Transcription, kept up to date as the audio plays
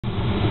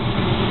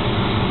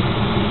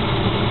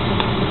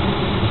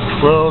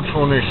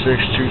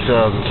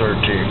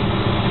12/26/2013.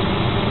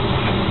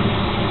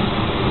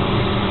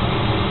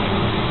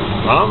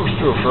 I'm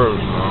still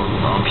frozen.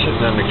 I'm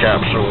sitting in the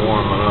capsule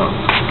warming up.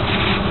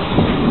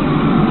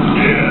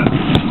 Yeah.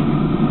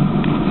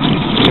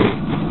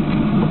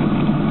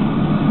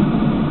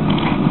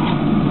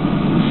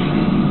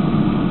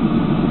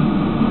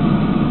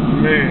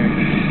 Man.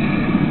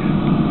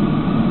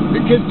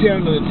 It gets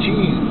down to the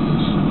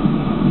teens.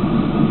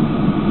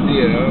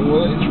 Yeah,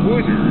 well, it's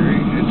winter,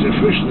 right? It's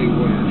officially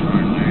winter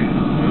finally.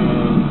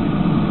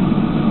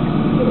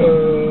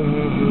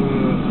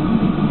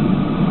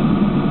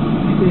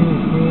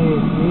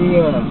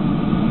 Yeah.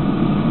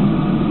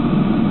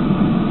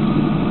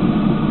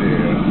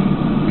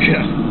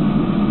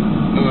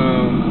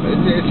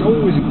 It's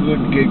always a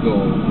good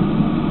giggle.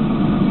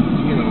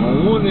 You know,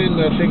 on one end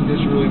I think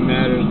this really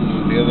matters, and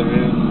on the other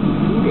end,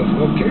 who the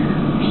fuck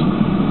cares?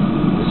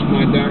 It's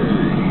my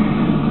diary.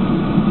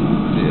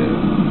 Yeah.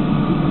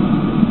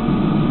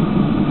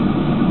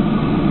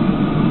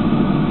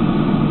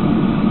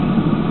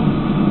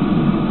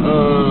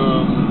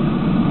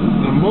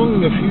 Among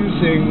the few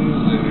things,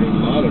 there's a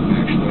lot of them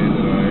actually,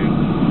 that I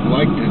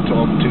like to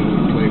talk to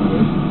and play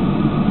with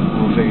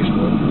on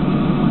Facebook.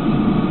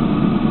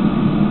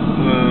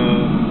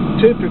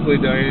 Typically,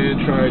 Diane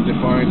tries to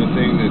find the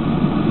thing that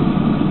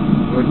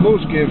would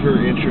most give her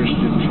interest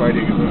in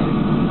fighting about.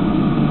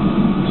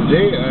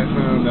 Today, I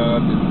found out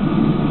that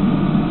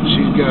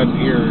she's got an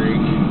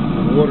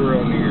earache,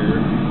 water on the ear.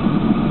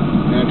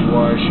 That's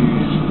why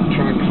she's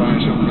trying to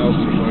find something else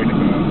to fight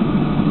about.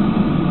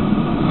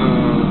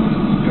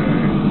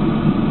 Okay.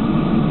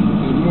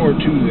 There's more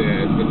to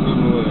that, but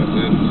nonetheless,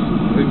 that's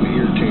the thing that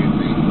irritates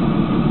me.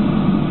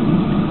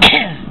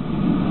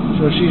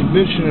 So she's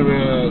bitching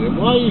about it.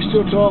 Why are you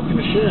still talking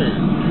to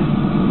Sharon?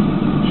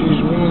 She's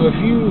one of the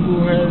few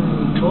who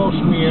hadn't tossed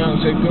me out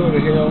and said go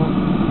to hell.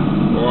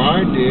 Well,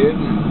 I did,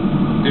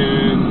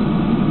 and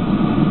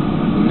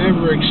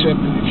never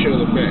accepted each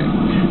other back.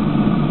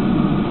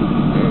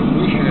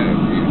 We have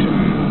a few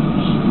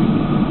times.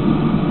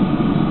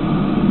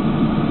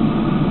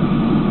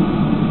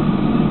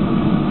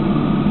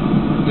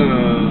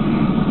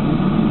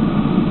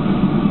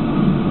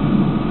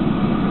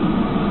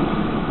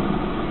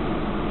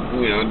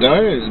 You know,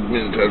 Diana's been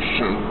in touch with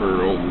some of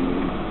her old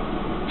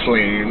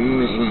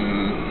friends,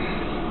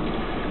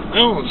 and I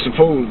don't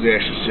suppose they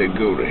actually said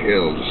go to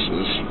hell. This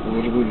is,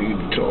 what do we need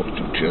to talk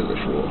to each other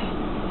for?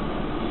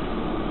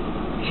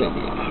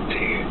 Something like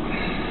that.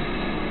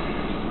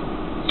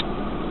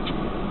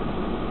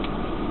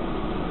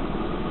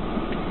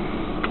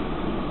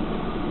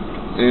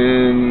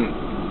 And,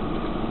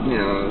 you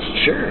know,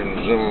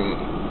 Sharon's on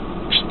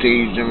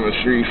stage number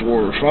 3, 4,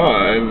 or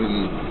 5,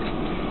 and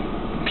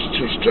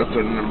still stuck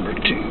on number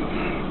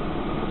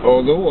 2.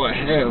 Although I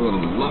have a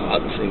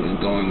lot of things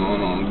going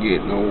on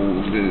getting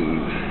old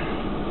dude.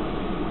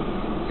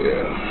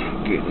 Yeah,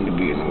 getting to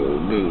be an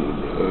old dude.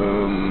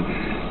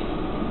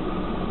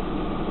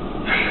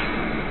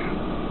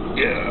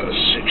 Yeah,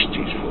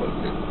 60s,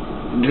 wasn't it?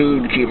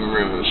 Dude came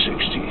around in the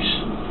 60s.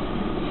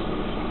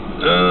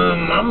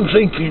 I'm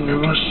thinking there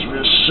must have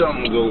been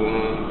something going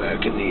on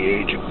back in the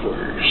age of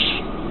Aquarius.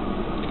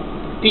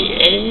 The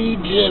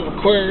age of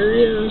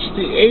Aquarius,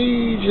 the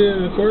age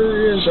of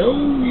Aquarius,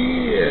 oh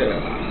yeah.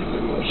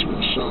 There must have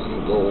been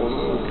something going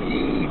on in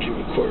the age of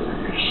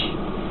Aquarius.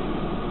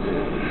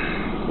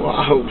 Well,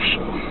 I hope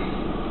so.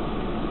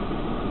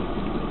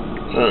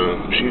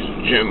 She's a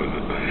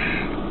Gemini.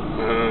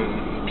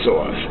 So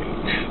I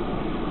think.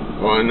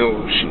 Well, I know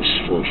she's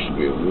supposed to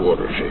be a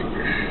water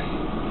figure.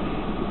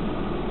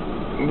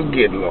 We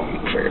get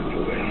along fairly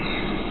well.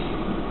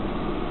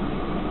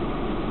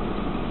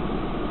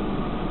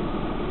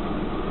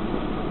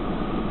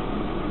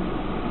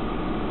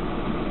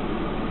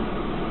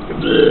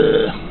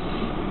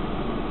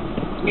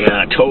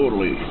 Yeah,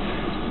 totally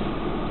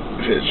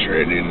fits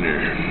right in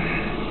there.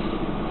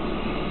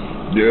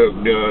 Duck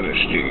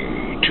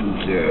Dynasty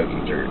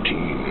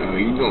 2013. Now,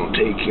 you gonna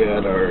take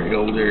out our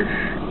elder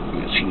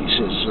because he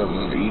said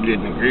something that you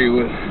didn't agree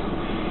with?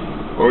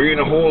 Or you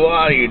know, a whole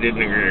lot you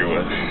didn't agree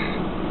with?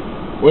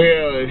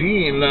 Well, if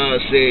he ain't allowed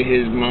to say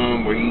his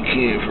mom where he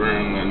came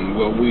from, then,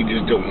 well, we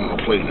just don't want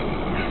to play no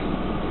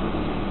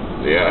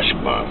more. Yeah, that's the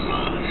bottom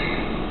line.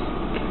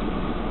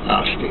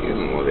 I'll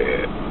stand with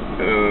that.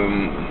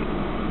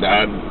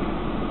 I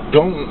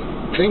don't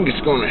think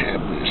it's going to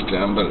happen this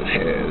time, but it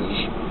has.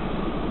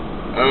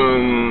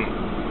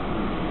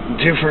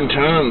 Different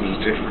times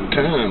is different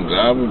times.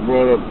 I was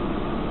brought up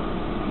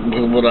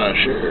with what I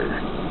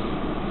share.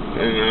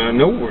 And I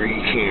know where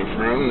he came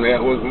from.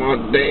 That was my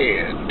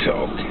dad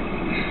talking.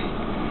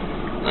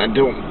 I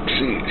don't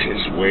see it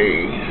his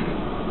way.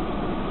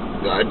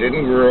 I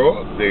didn't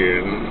grow up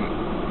then.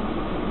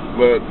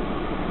 But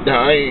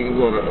I ain't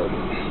gonna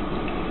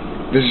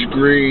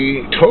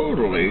disagree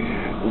totally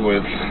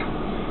with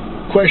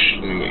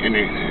questioning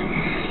anything.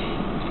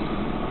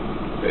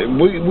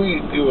 Well,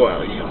 you know,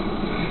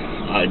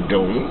 I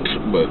don't,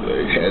 but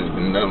it has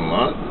been done a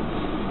lot.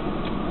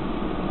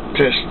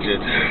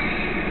 Tested.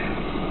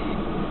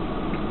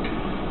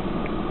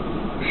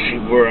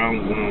 where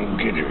I'm going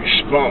to get a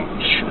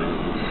response from.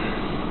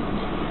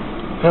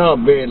 How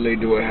badly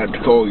do I have to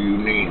call you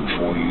names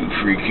before you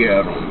freak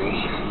out on me?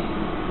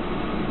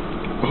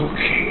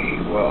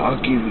 Okay, well,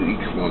 I'll give you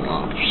each one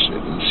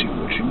opposite and see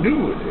what you do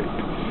with it.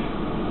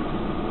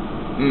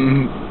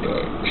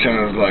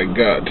 Sounds like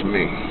God to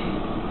me.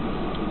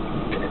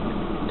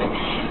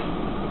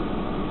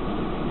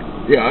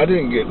 Yeah, I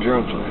didn't get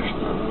drunk last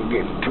night. I'm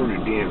getting pretty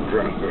damn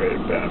drunk right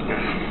about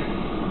now.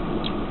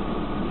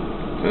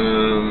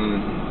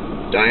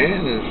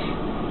 Diane is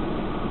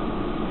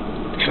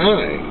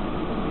kind of...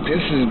 This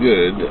is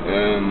good.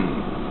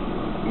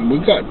 We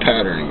got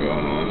pattern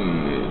going on,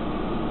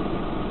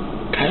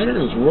 and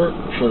patterns work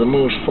for the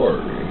most part,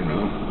 you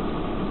know.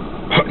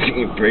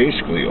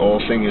 Basically, all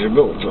things are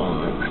built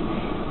on it.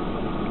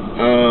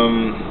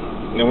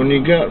 Now, when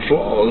you got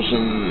flaws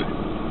in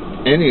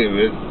any of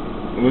it,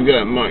 we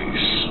got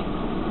mice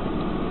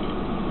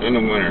in the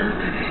winter,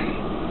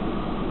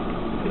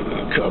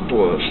 a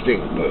couple of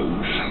stink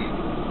bugs.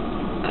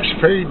 I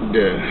sprayed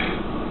the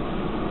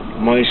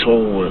mice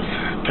hole with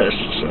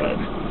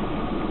pesticide.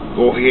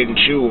 Go ahead and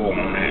chew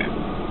on that.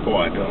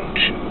 Why don't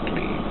you,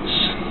 please?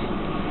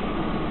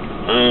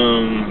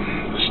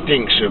 The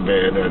stinks so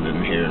bad I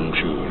didn't hear them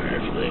chewing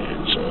after that,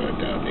 so I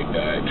doubt they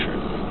died from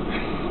it.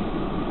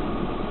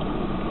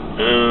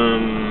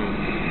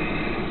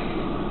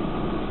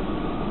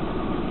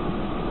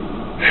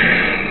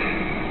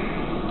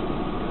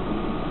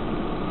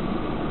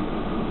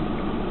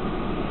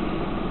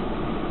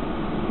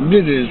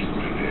 It is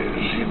what it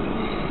is, you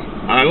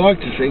know. I like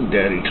to think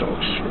Daddy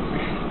talks for me.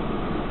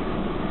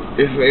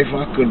 If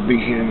I could be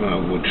him, I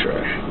would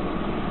try.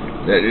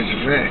 That is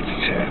a fact.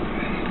 It's happening.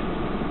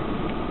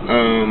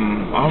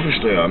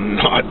 Obviously, I'm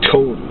not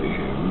totally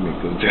him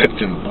because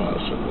that's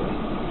impossible.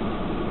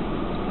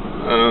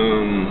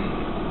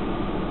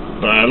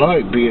 But I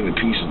like being a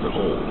piece of the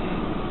whole.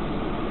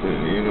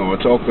 And, you know, I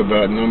talk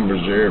about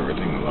numbers or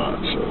everything a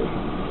lot, so.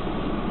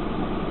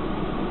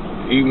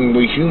 Even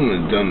we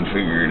humans done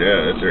figure it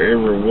out. If there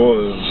ever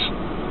was,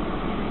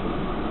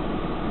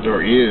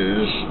 or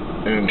is,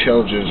 an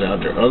intelligence out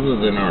there other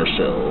than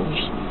ourselves,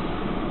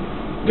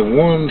 the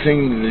one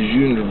thing that is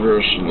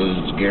universal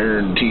is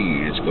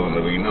guaranteed it's going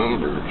to be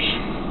numbers.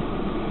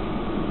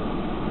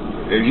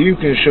 If you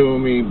can show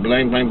me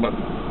blank, blank, blank,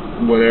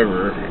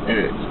 whatever,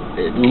 and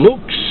it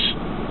looks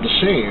the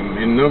same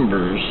in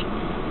numbers,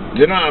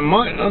 then I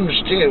might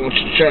understand what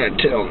you're trying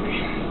to tell me.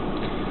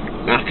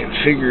 I can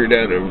figure it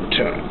out over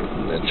time.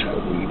 That's how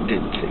we did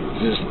things,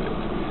 isn't it?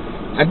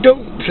 I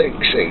don't think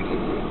Satan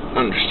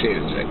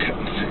understands that kind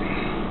of thing.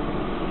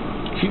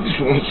 He just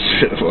wants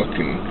to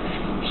fucking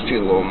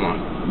steal all my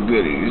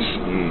goodies,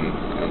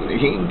 and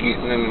he ain't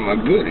getting none of my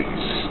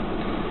goodies.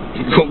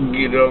 He gonna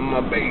get all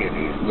my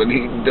baddies, but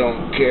he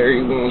don't care.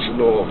 He wants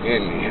it all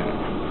anyhow.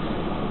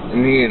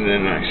 And he ain't a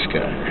nice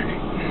guy, right?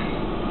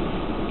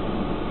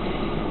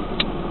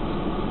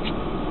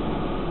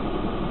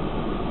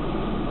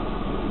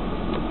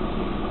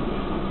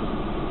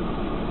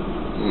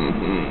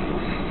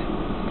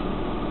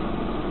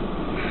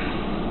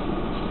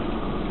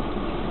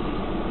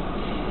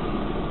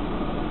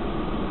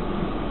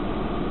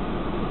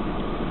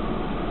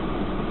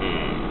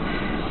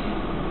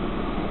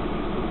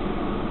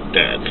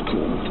 That's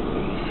cool.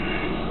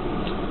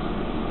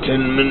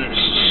 10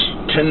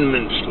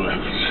 minutes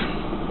left.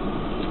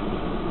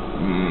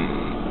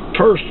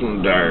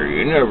 Personal diary.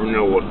 You never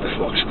know what the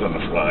fuck's gonna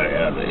fly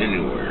out of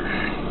anywhere.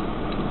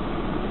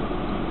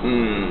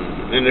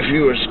 And if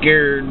you were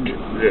scared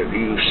that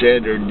you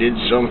said or did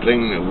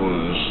something that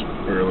was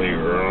really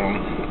wrong,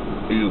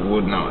 you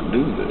would not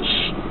do this.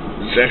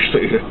 It's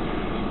actually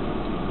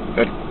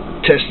a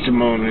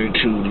testimony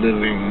to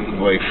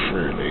living life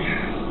freely.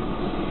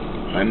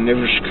 I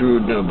never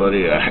screwed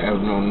nobody. I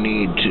have no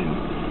need to.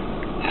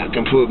 I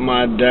can put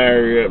my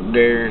diary up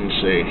there and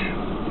say,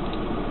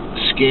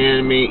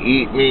 scan me,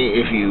 eat me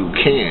if you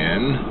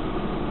can.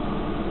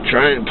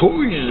 Try and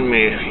poison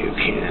me if you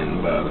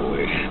can, by the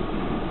way.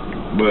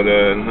 But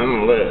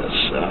nonetheless,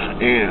 I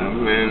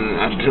am, and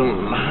I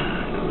don't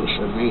lie unless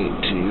I need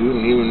to.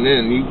 And even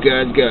then, you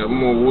guys got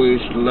more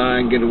ways to lie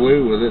and get away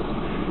with it.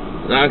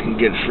 I can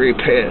get free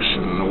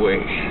passing the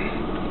way.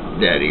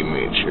 Daddy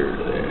made sure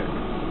of that.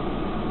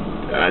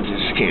 I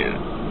just can't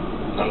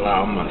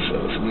allow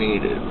myself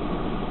needed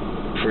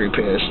free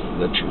pass to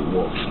let you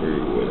walk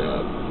through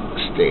without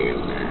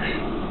staying there.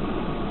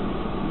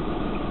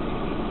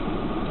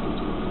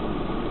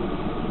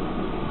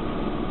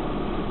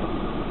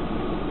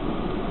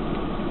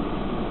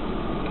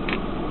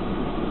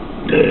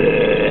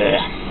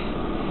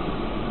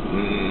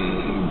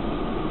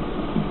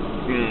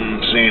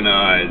 Seeing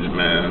eyes,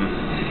 man.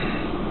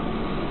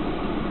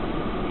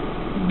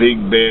 Big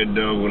bad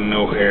dog with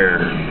no hair.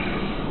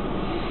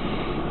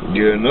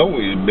 You know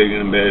he's big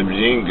and bad, but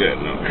he ain't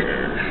got no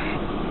hair.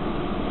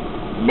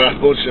 But I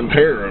put some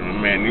hair on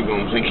him, man, you're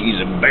gonna think he's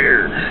a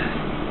bear.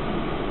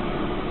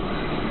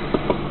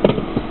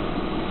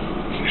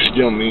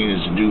 Still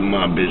means to do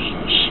my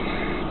business.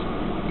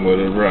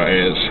 Whatever I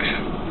ask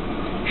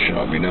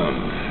shall be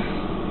done.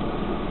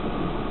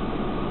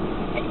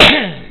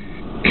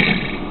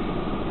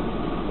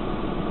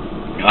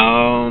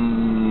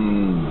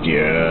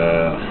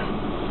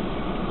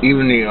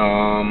 Even the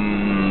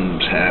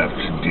have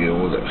to deal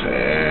with the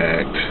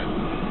fact,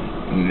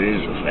 and it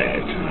is a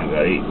fact, I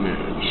got 8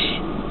 minutes,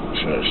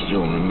 so I'm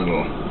still in the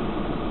middle.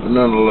 But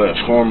nonetheless,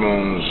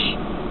 hormones,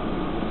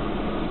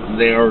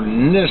 they are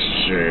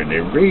necessary,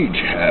 they wreak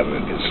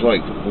havoc. It's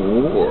like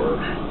war.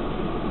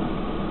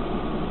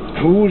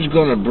 Who's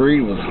going to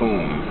breed with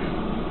whom?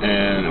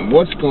 And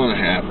what's going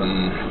to happen?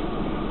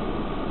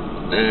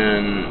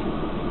 And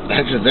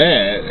after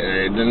that,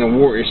 then the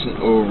war isn't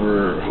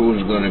over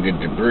who's going to get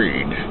to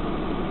breed.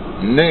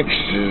 Next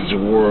is the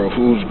war of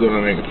who's going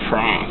to make a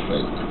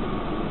profit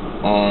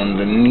on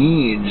the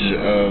needs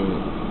of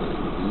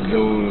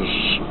those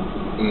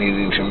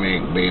needing to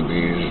make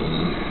babies.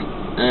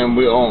 And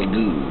we all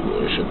do,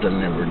 except I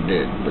never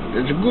did. But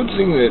it's a good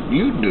thing that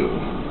you do.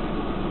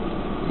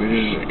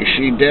 Because, you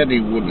see, Daddy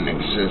wouldn't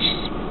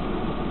exist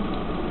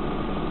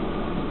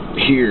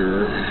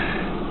here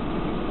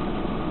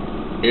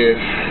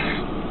if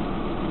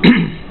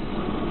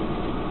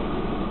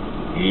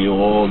you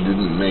all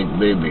didn't make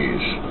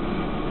babies.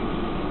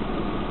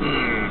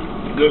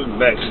 It goes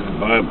back to the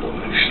Bible,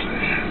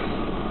 actually.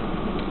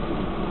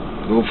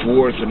 Go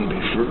forth and be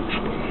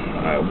fruitful.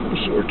 I will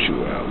sort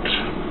you out.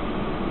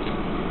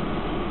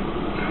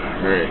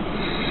 Alright.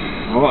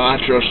 Well, I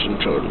trust him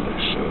totally,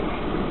 so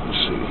we'll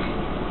see.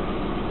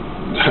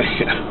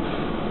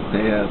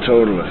 Yeah,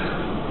 totally.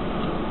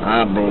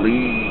 I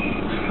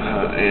believe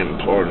I am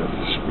part of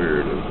the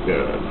Spirit of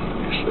God.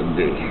 Yes, I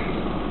do.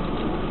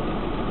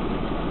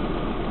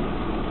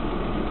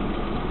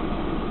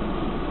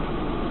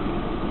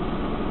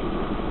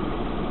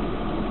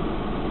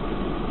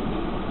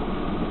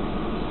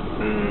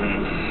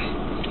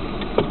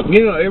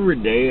 You know, every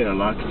day I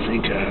like to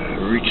think I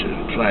reach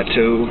a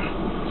plateau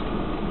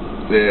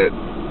that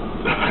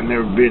I've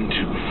never been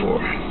to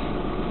before.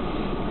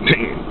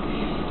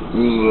 A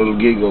little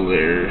giggle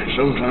there.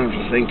 Sometimes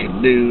I think I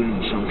do,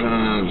 and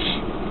sometimes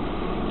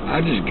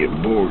I just get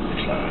bored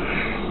inside.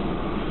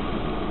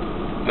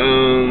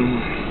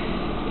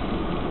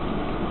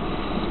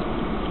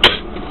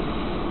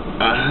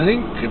 I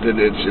think that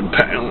it's a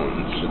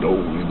balance. It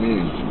always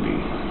needs to be.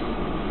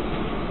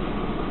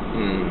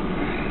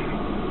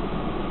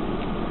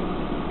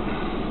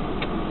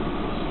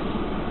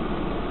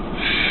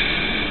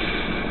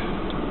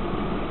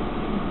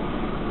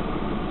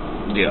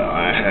 Yeah,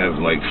 I have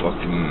like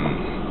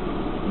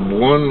fucking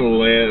one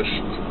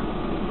last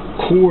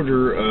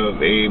quarter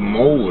of a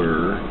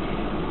molar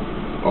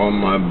on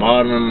my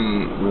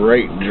bottom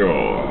right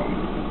jaw.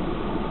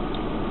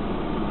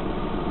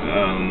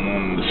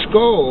 On the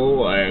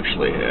skull, I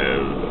actually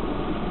have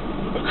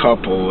a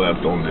couple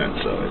left on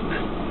that side.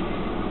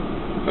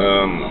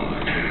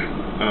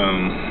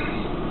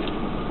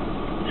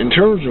 In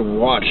terms of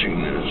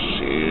watching this,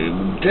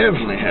 you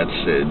definitely had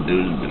to say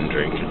dude's been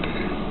drinking.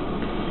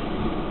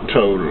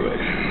 Totally.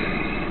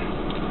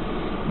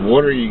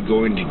 What are you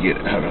going to get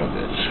out of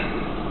it?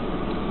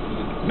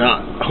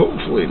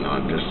 Hopefully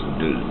not just a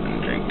dude's been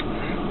drinking.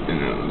 You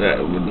know,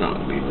 that would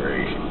not be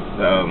very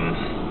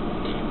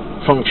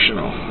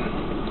functional.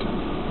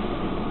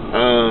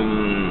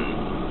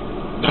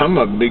 I'm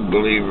a big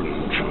believer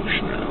in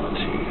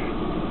functionality.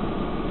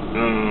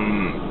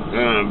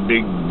 I'm a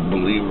big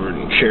believer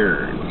in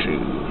caring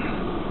too.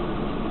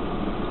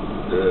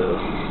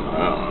 I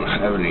don't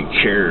have any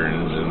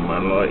Karens in my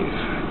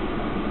life.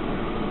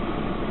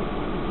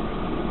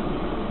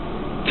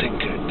 I think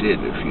I did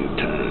a few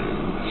times.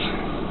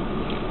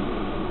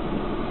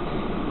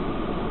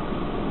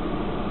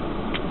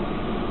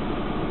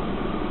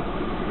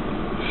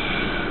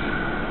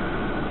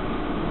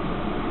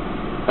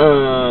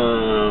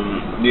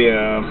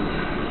 Yeah.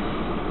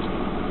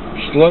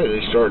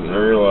 Slightly starting to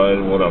realize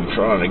what I'm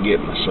trying to get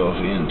myself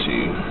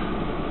into.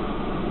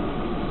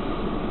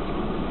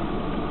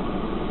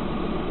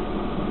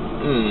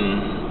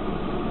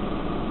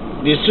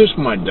 It's just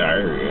my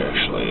diary,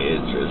 actually.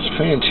 It's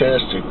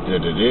fantastic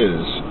that it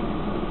is.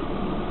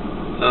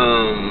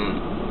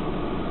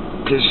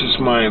 This is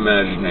my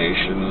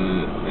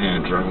imagination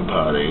and a drunk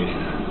body.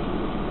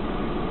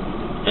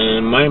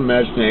 And my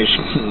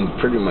imagination can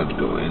pretty much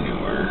go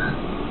anywhere.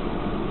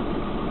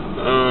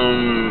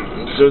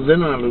 So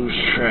then I lose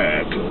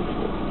track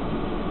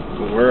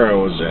of where I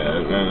was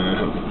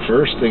at.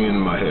 First thing in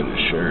my head is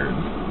Sharon.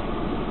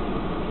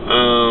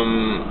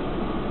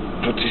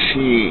 But you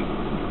see,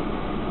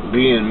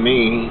 being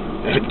me,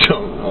 it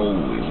don't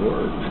always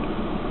work.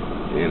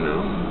 You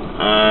know,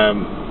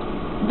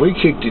 we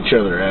kicked each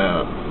other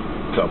out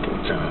a couple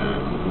of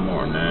times,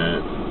 more than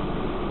that.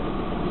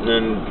 And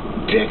then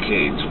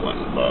decades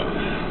went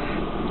by.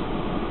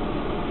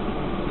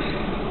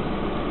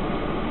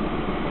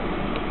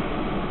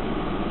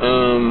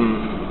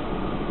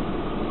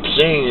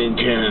 Saying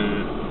again,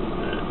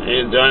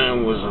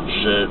 Diane was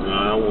upset, and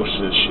I wish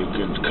that she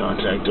could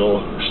contact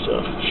all her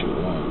stuff if she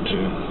wanted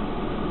to.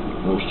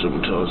 Most of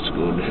them tell us to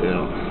go to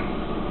hell.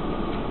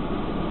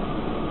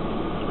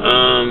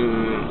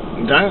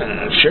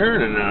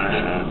 Sharon and I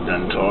have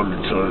done told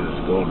each other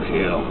to go to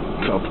hell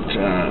a couple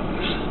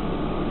times.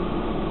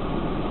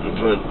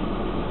 But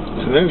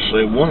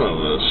Eventually, one of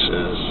us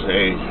says,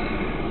 "Hey,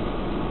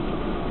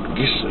 I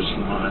guess it's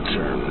my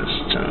turn this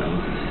time."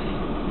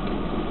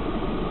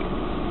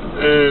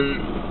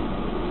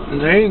 And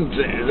they ain't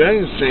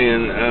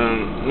saying,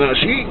 "No,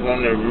 she ain't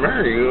gonna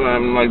marry you."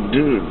 I'm like,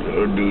 "Dude,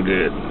 or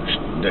dudette,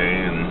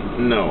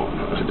 Dan, no,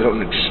 I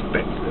don't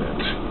expect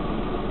that."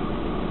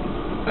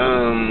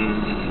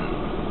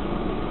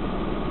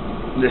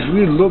 If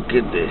you look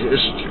at the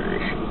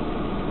history,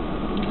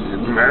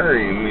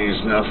 marrying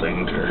means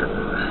nothing to her.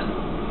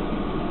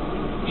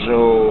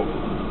 So,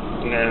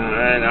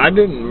 and I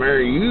didn't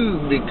marry you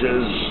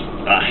because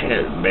I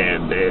had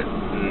bad debt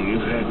and you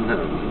had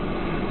none.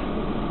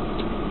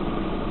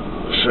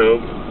 So,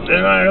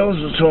 and I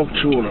also talked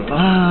to a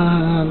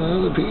lot of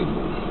other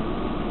people.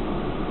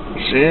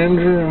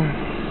 Sandra,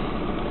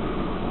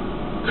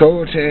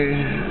 Cote,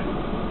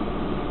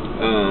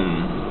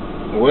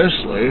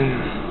 Wesley,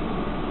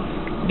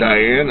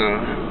 Diana,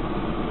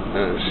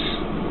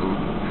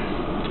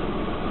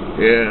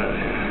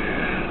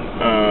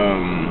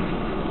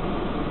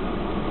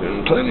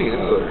 and plenty of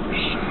others.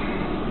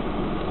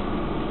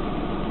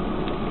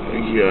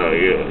 Yeah,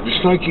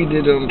 just like you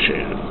did on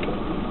Champ,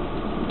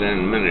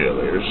 and many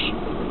others.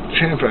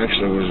 Champ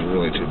actually was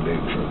really too big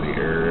for the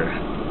area,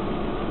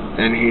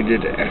 and he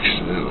did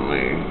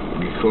accidentally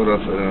get caught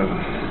up in a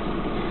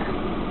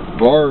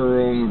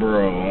barroom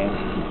brawl,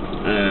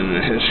 and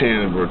his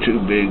hands were too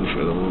big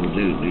for the little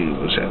dude he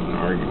was having an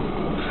argument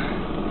with.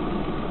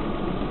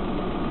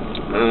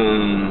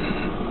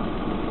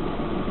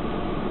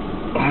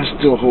 I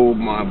still hold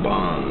my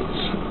bonds,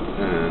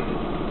 and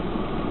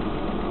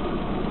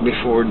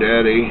before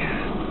Daddy,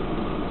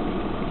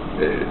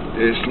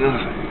 it's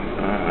nothing.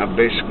 I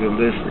basically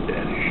live for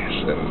Daddy,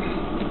 so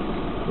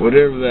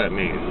whatever that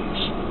means.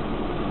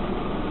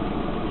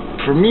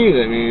 For me,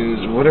 that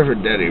means whatever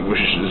Daddy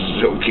wishes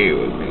is okay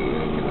with me,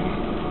 you know.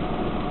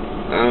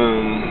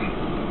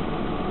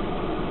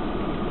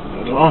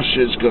 A lot of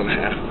shit's gonna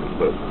happen,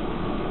 but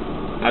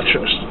I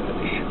trust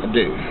Daddy. I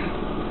do.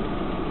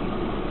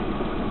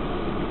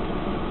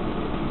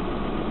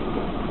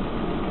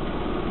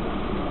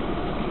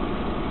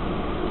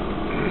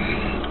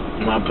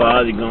 My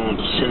body gonna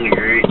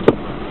disintegrate,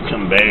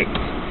 come back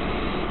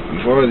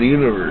before the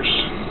universe.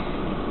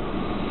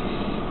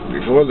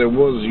 Before there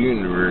was a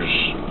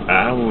universe,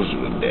 I was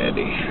with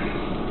Daddy.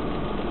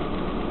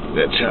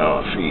 That's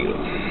how I feel.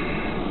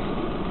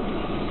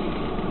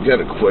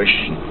 Got a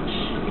question.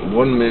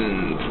 1 minute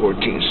and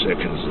 14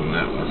 seconds on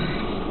that one.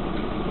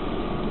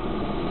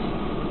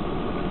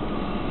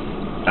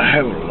 I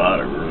have a lot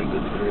of really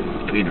good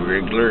friends. Peter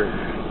Rigler,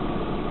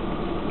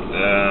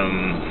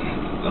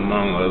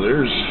 among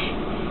others.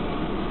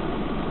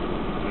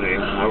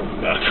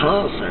 I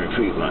constantly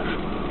repeat the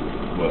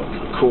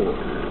core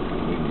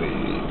would be,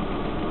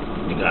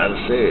 you gotta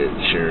say it,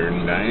 Sharon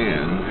and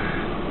Diane.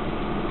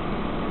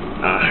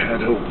 I had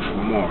hope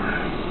for more.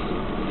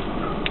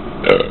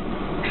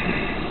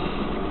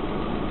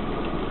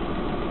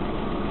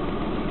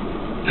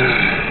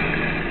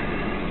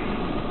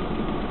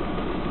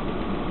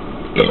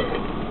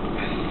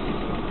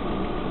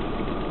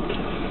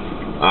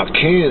 I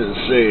can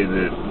say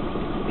that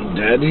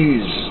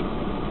Daddy's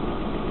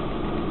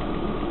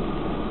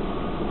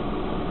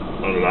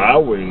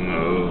allowing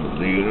of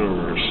the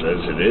universe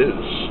as it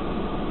is.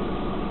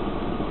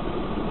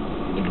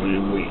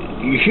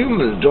 You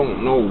humans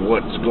don't know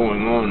what's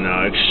going on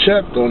now,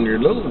 except on your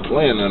little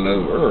planet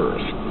of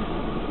Earth.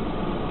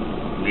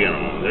 You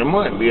know, there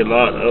might be a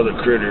lot of other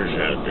critters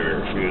out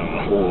there feeling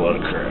a whole lot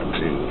of crap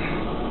too.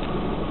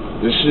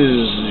 This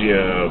is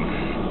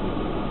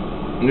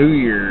New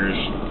Year's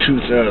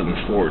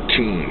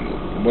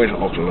 2014. White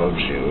Hawk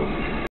loves you.